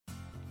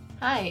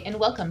Hi, and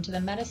welcome to the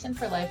Medicine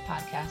for Life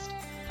podcast.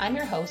 I'm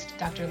your host,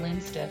 Dr.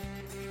 Lynn Stiff.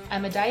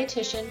 I'm a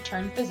dietitian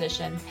turned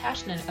physician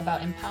passionate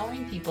about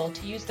empowering people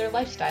to use their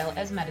lifestyle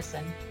as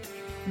medicine.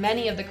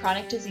 Many of the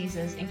chronic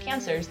diseases and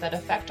cancers that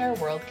affect our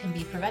world can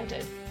be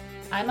prevented.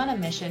 I'm on a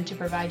mission to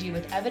provide you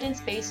with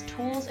evidence-based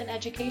tools and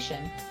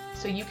education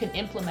so you can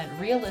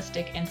implement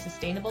realistic and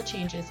sustainable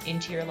changes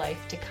into your life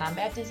to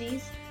combat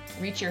disease,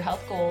 reach your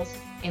health goals,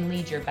 and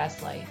lead your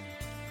best life.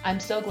 I'm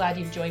so glad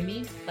you've joined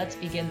me. Let's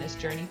begin this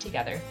journey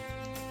together.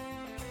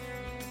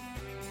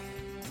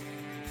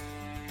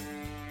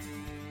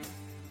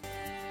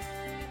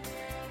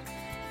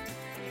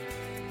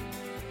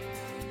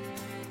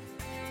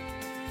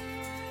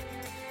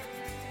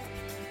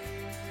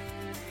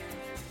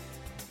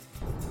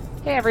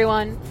 Hey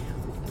everyone.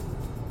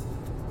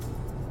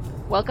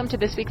 Welcome to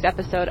this week's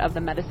episode of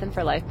the Medicine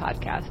for Life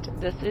podcast.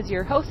 This is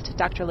your host,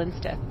 Dr. Lynn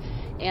Stiff.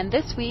 And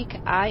this week,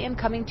 I am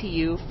coming to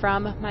you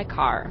from my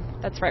car.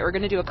 That's right, we're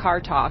going to do a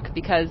car talk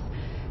because,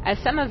 as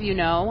some of you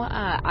know,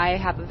 I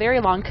have a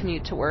very long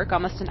commute to work,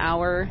 almost an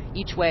hour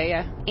each way,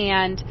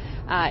 and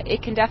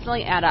it can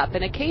definitely add up.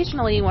 And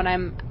occasionally, when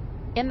I'm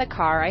in the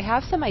car, I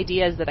have some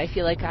ideas that I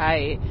feel like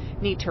I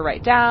need to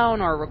write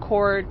down or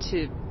record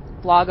to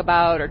blog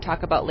about or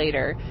talk about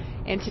later.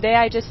 And today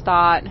I just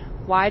thought,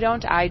 why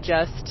don't I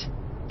just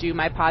do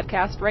my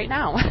podcast right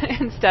now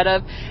instead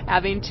of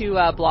having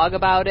to blog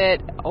about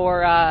it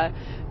or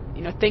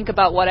think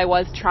about what I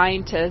was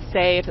trying to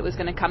say if it was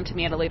going to come to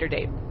me at a later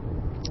date.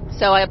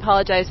 So I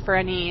apologize for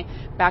any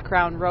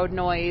background road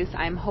noise.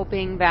 I'm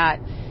hoping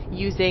that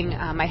using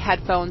my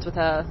headphones with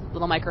a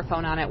little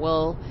microphone on it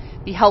will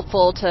be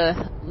helpful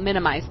to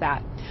minimize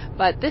that.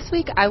 But this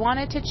week I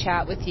wanted to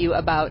chat with you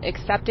about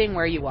accepting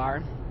where you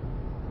are,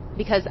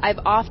 because I've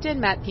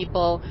often met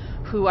people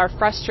who are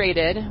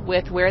frustrated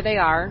with where they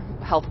are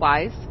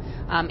health-wise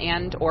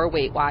and or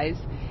weight-wise,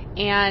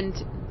 and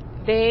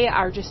they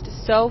are just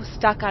so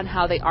stuck on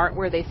how they aren't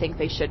where they think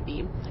they should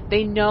be.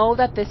 They know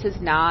that this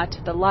is not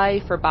the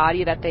life or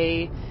body that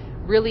they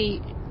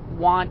really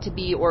want to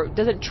be, or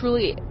doesn't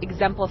truly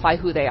exemplify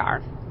who they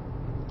are.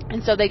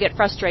 And so they get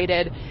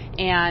frustrated,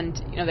 and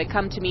they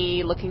come to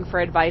me looking for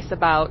advice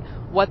about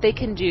what they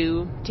can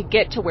do to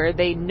get to where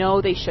they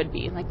know they should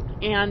be.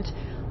 And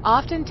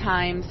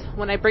oftentimes,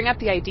 when I bring up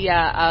the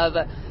idea of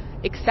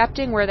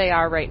accepting where they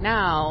are right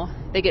now,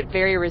 they get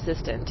very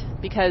resistant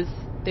because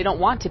they don't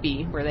want to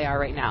be where they are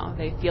right now.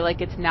 They feel like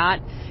it's not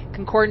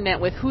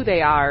concordant with who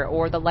they are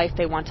or the life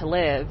they want to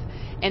live.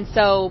 And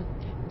so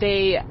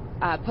they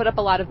put up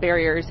a lot of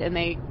barriers, and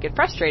they get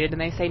frustrated, and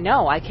they say,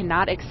 no, I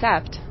cannot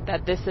accept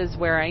that this is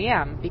where I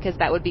am, because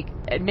that would be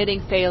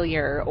admitting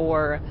failure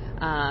or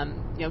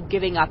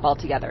giving up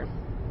altogether.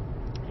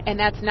 And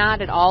that's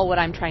not at all what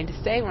I'm trying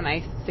to say when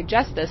I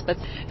suggest this, but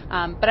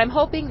I'm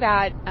hoping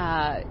that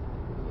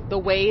the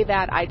way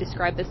that I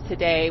describe this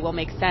today will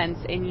make sense,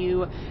 and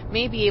you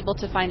may be able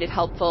to find it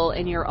helpful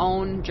in your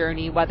own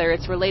journey, whether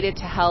it's related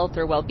to health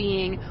or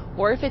well-being,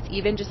 or if it's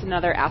even just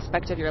another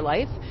aspect of your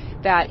life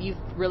that you've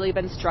really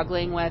been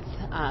struggling with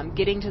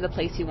getting to the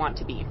place you want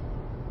to be.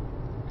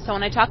 So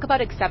when I talk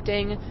about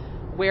accepting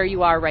where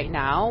you are right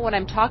now, what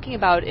I'm talking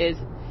about is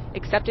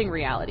accepting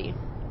reality.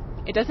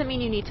 It doesn't mean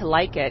you need to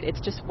like it.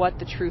 It's just what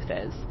the truth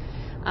is.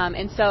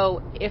 And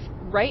so if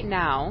right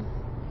now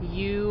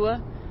you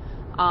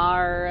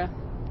are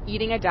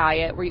eating a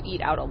diet where you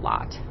eat out a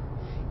lot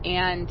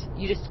and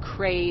you just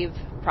crave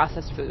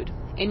processed food,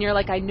 and you're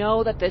like, I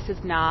know that this is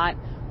not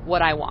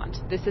what I want.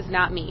 This is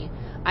not me.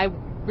 I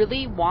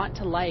really want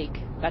to like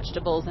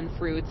vegetables and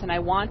fruits, and I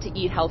want to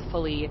eat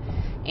healthfully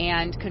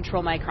and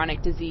control my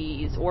chronic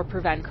disease or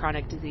prevent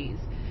chronic disease.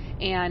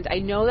 And I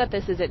know that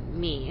this isn't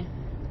me,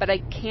 but I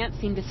can't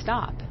seem to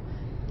stop.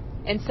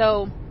 And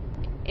so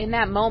in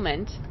that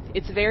moment,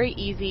 it's very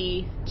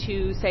easy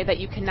to say that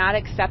you cannot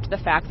accept the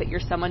fact that you're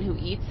someone who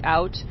eats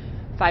out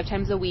 5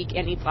 times a week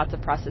and eats lots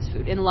of processed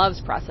food and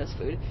loves processed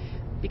food,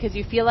 because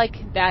you feel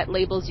like that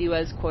labels you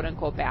as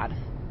quote-unquote bad.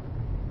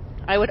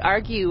 I would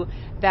argue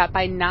that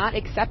by not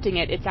accepting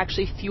it, it's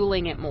actually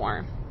fueling it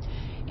more.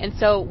 And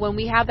so when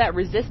we have that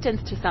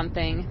resistance to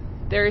something,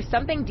 there is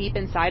something deep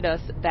inside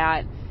us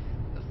that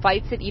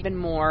fights it even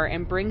more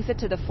and brings it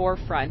to the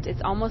forefront.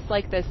 It's almost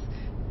like this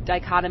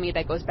dichotomy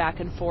that goes back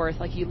and forth,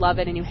 like you love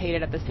it and you hate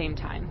it at the same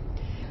time.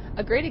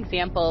 A great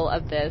example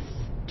of this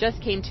just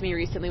came to me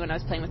recently when I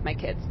was playing with my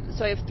kids.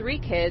 So I have 3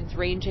 kids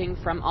ranging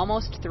from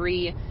almost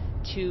 3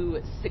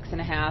 to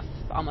 6.5,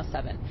 almost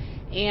 7.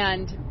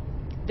 And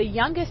the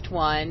youngest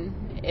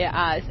one,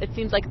 it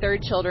seems like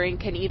third children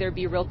can either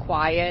be real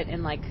quiet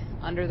and like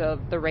under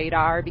the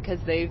radar because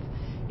they've,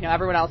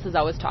 everyone else is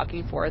always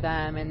talking for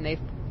them, and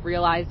they've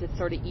realized it's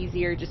sort of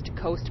easier just to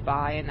coast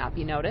by and not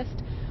be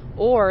noticed.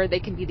 Or they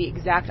can be the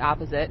exact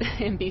opposite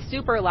and be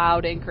super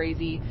loud and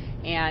crazy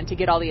and to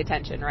get all the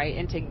attention, right?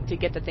 And to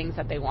get the things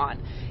that they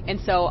want.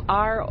 And so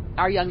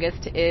our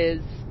youngest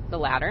is the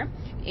latter,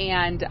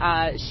 and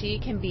she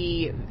can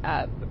be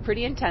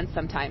pretty intense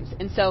sometimes.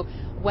 And so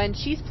when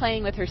she's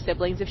playing with her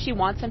siblings, if she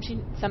wants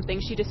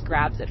something, she just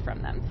grabs it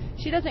from them.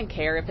 She doesn't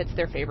care if it's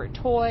their favorite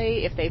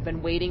toy, if they've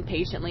been waiting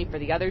patiently for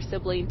the other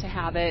sibling to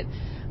have it.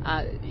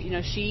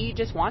 She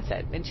just wants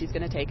it, and she's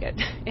going to take it.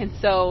 And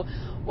so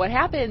what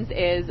happens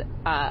is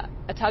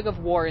a tug of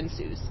war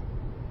ensues.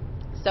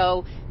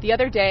 So the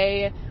other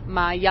day,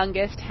 my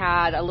youngest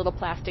had a little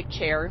plastic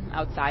chair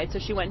outside, so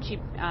she went and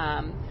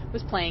she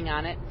was playing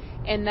on it.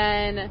 And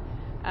then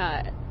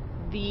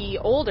the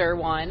older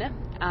one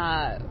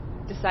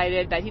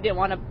decided that he didn't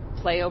want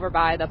to play over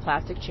by the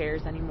plastic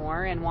chairs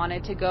anymore and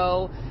wanted to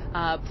go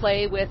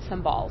play with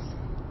some balls.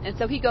 And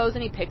so he goes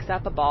and he picks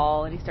up a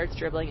ball and he starts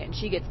dribbling it, and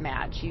she gets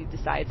mad. She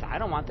decides, I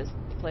don't want this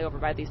to play over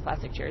by these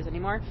plastic chairs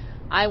anymore.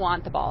 I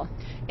want the ball.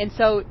 And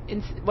so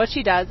what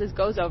she does is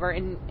goes over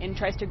and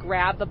tries to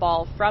grab the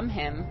ball from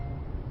him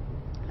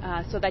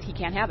so that he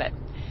can't have it.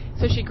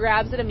 So she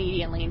grabs it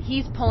immediately, and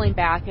he's pulling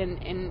back,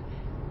 and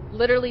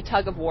literally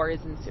tug of war is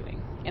ensuing.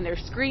 And they're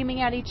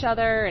screaming at each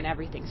other, and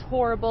everything's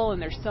horrible,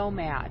 and they're so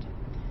mad.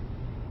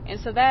 And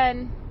so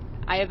then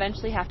I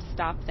eventually have to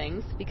stop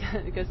things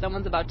because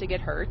someone's about to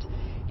get hurt.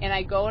 And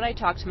I go and I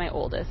talk to my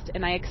oldest,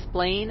 and I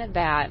explain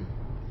that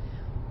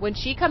when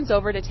she comes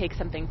over to take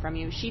something from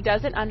you, she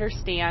doesn't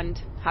understand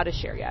how to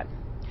share yet.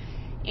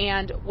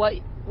 And what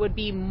would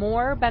be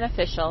more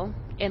beneficial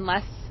and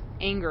less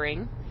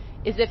angering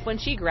is if when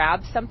she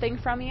grabs something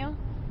from you,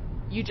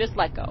 you just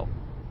let go.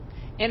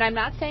 And I'm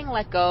not saying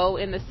let go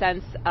in the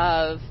sense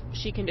of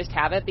she can just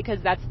have it, because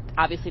that's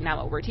obviously not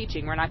what we're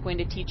teaching. We're not going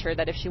to teach her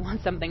that if she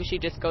wants something, she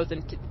just goes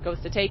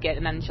to take it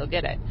and then she'll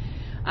get it.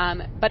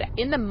 But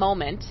in the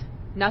moment,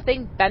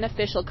 nothing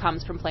beneficial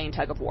comes from playing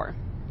tug of war.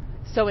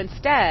 So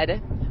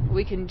instead, what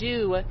we can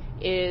do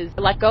is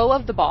let go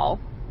of the ball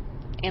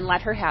and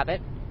let her have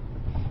it,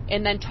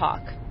 and then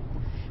talk.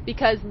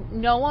 Because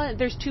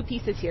there's two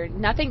pieces here.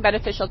 Nothing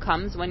beneficial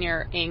comes when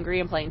you're angry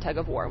and playing tug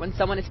of war, when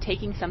someone is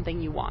taking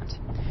something you want.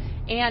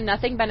 And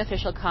nothing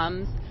beneficial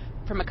comes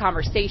from a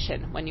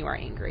conversation when you are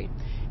angry.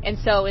 And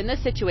so in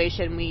this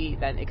situation, we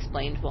then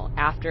explained, well,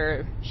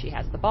 after she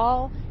has the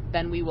ball,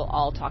 then we will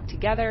all talk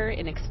together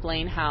and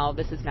explain how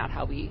this is not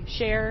how we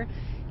share,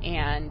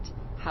 and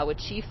how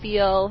would she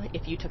feel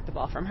if you took the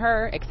ball from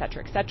her,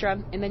 etc.,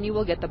 etc., and then you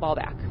will get the ball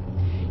back.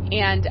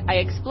 And I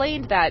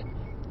explained that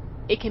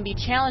it can be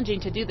challenging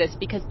to do this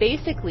because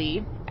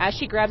basically, as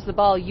she grabs the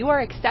ball, you are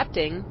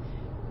accepting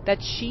that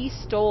she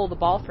stole the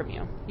ball from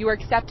you. You are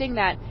accepting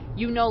that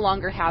you no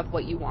longer have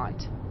what you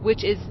want,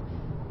 which is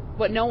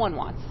what no one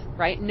wants,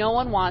 right? No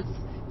one wants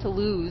to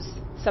lose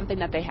something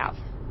that they have.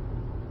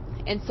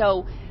 And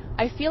so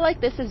I feel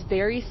like this is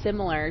very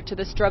similar to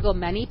the struggle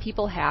many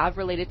people have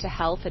related to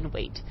health and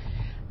weight.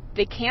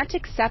 They can't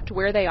accept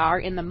where they are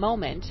in the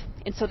moment,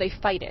 and so they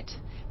fight it.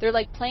 They're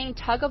like playing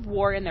tug of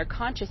war in their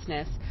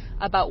consciousness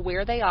about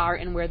where they are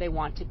and where they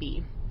want to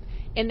be.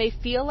 And they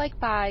feel like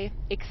by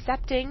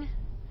accepting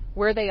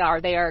where they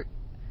are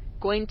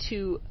going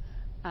to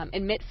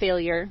admit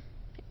failure,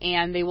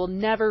 and they will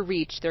never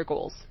reach their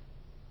goals.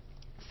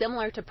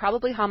 Similar to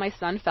probably how my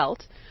son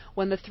felt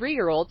when the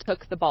 3-year-old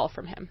took the ball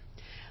from him.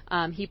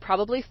 He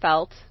probably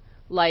felt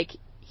like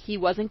he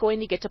wasn't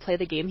going to get to play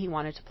the game he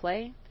wanted to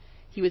play.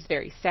 He was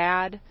very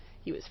sad.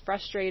 He was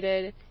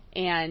frustrated.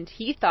 And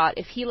he thought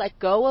if he let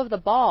go of the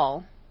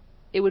ball,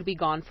 it would be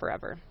gone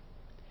forever.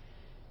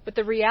 But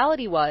the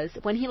reality was,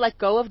 when he let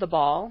go of the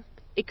ball,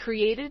 it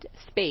created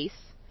space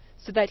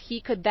so that he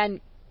could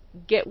then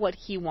get what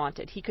he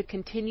wanted. He could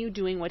continue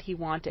doing what he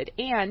wanted.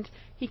 And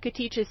he could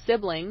teach his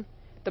sibling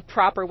the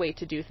proper way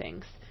to do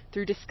things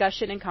through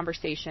discussion and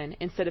conversation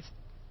instead of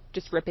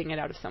just ripping it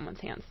out of someone's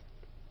hands.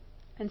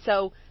 And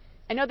so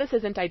I know this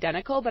isn't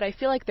identical, but I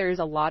feel like there's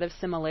a lot of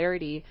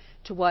similarity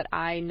to what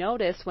I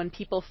notice when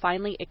people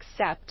finally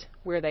accept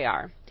where they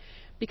are.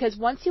 Because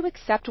once you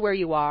accept where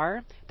you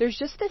are, there's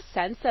just this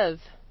sense of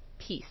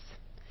peace.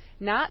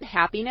 Not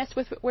happiness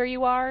with where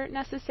you are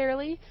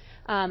necessarily,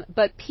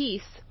 but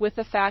peace with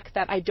the fact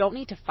that I don't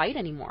need to fight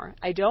anymore.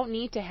 I don't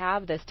need to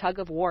have this tug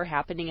of war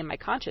happening in my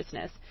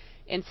consciousness.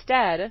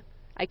 Instead,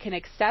 I can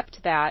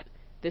accept that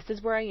this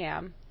is where I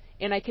am,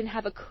 and I can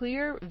have a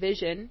clear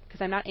vision,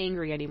 because I'm not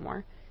angry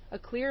anymore, a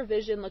clear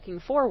vision looking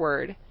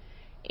forward,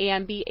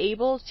 and be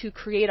able to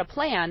create a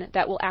plan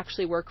that will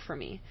actually work for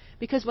me.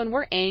 Because when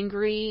we're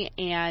angry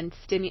and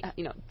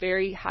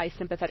very high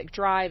sympathetic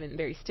drive and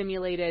very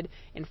stimulated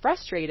and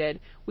frustrated,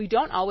 we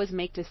don't always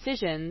make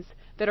decisions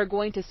that are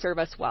going to serve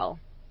us well.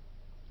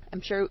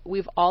 I'm sure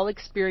we've all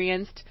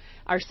experienced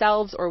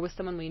ourselves or with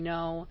someone we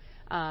know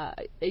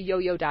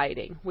yo-yo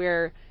dieting,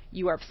 where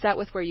you are upset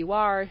with where you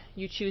are,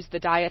 you choose the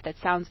diet that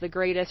sounds the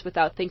greatest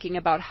without thinking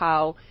about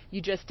how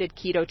you just did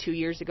keto 2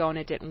 years ago and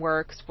it didn't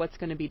work, so what's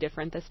going to be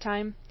different this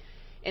time?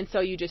 And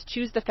so you just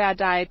choose the fad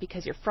diet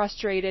because you're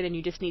frustrated and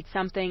you just need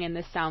something and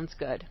this sounds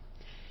good.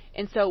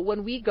 And so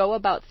when we go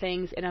about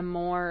things in a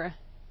more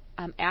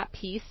at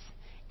peace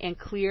and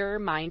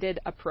clear-minded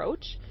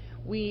approach,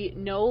 we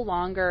no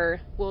longer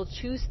will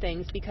choose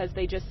things because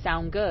they just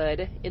sound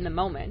good in the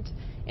moment.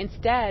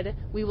 Instead,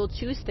 we will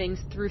choose things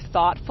through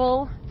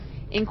thoughtful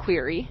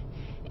inquiry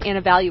and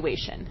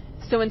evaluation.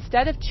 So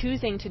instead of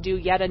choosing to do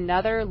yet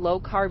another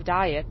low-carb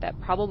diet that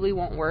probably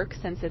won't work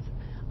since it's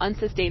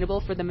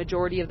unsustainable for the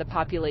majority of the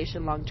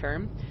population long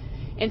term,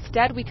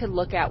 instead we could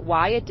look at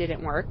why it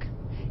didn't work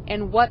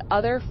and what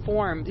other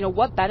forms,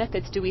 what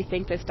benefits do we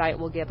think this diet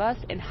will give us,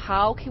 and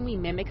how can we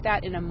mimic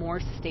that in a more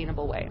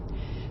sustainable way.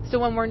 So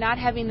when we're not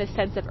having this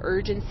sense of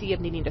urgency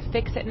of needing to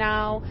fix it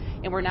now,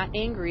 and we're not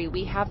angry,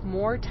 we have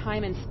more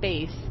time and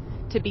space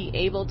to be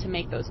able to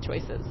make those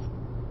choices.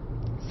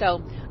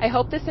 So I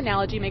hope this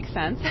analogy makes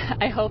sense.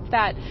 I hope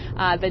that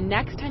the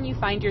next time you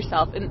find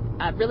yourself, in,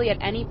 really at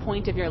any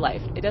point of your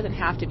life, it doesn't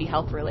have to be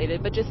health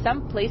related, but just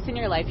some place in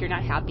your life you're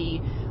not happy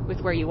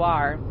with where you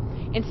are,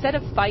 instead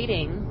of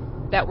fighting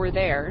that we're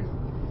there,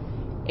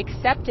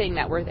 accepting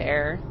that we're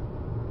there,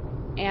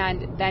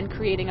 and then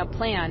creating a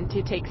plan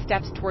to take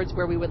steps towards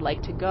where we would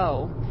like to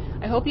go.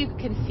 I hope you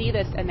can see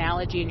this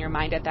analogy in your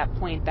mind at that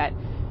point that,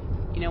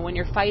 when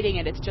you're fighting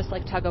it, it's just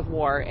like tug of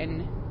war,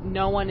 and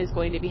no one is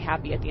going to be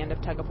happy at the end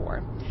of tug of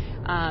war.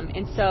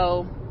 And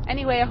so,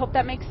 anyway, I hope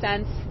that makes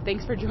sense.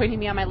 Thanks for joining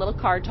me on my little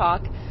car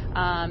talk.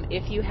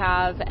 If you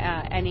have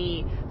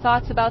any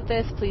thoughts about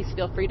this, please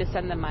feel free to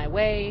send them my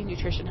way,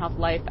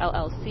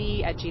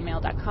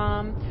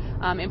 nutritionhealthLifeLLC@gmail.com.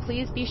 And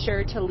please be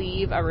sure to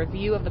leave a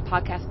review of the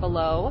podcast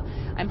below.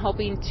 I'm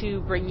hoping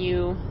to bring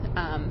you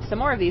some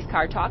more of these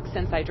car talks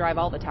since I drive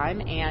all the time,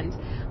 and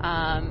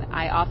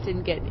I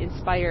often get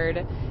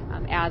inspired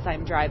as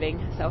I'm driving.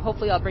 So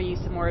hopefully I'll bring you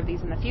some more of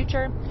these in the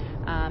future.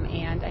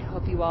 And I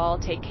hope you all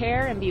take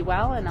care and be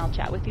well, and I'll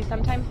chat with you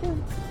sometime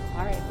soon.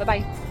 All right,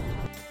 bye-bye.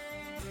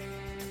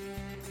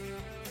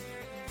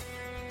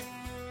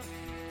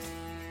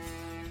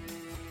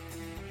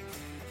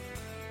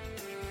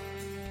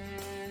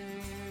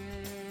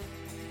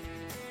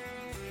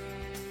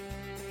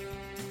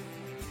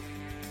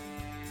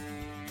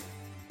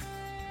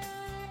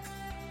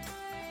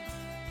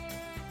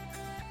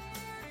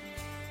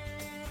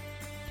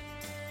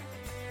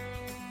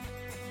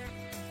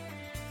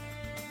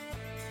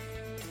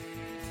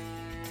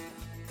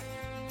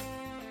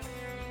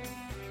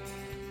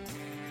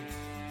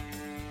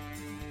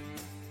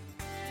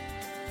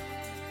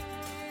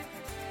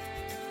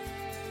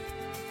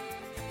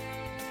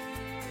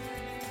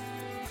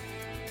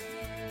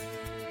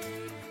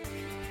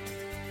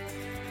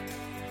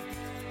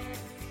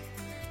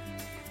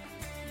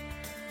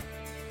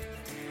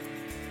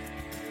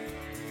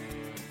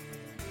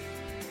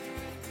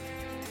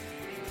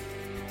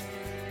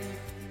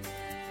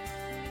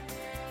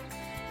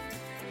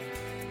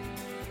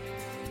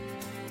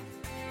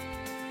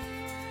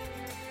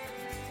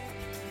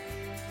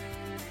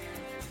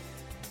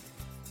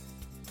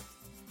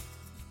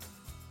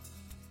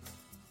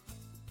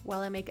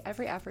 While I make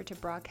every effort to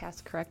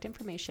broadcast correct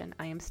information,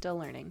 I am still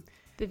learning.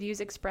 The views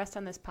expressed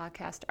on this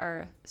podcast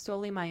are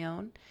solely my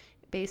own,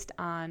 based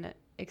on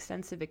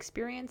extensive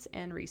experience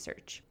and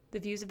research. The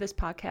views of this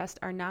podcast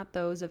are not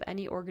those of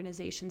any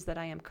organizations that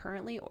I am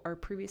currently or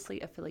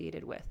previously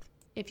affiliated with.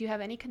 If you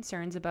have any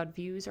concerns about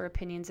views or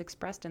opinions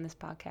expressed in this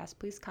podcast,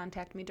 please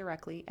contact me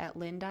directly at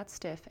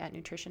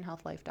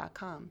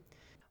lynn.stiff@nutritionhealthlife.com.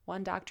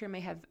 One doctor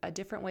may have a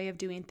different way of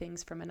doing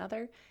things from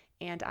another,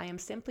 and I am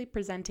simply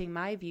presenting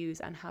my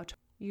views on how to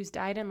use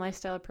diet and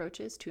lifestyle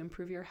approaches to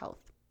improve your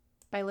health.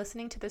 By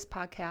listening to this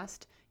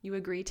podcast, you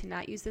agree to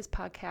not use this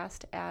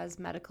podcast as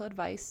medical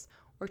advice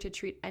or to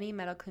treat any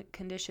medical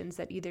conditions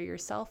that either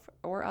yourself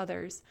or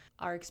others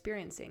are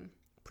experiencing.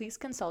 Please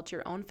consult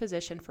your own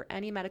physician for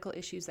any medical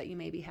issues that you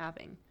may be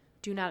having.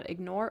 Do not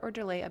ignore or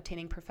delay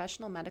obtaining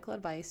professional medical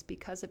advice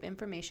because of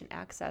information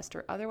accessed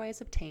or otherwise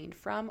obtained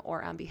from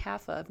or on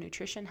behalf of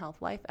Nutrition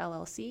Health Life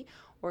LLC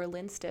or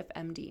Lynn Stiff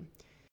MD.